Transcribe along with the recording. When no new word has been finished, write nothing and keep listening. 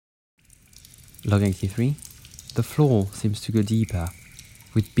Log 83. The floor seems to go deeper,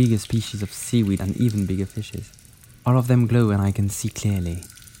 with bigger species of seaweed and even bigger fishes. All of them glow and I can see clearly.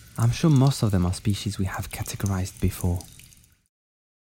 I'm sure most of them are species we have categorized before.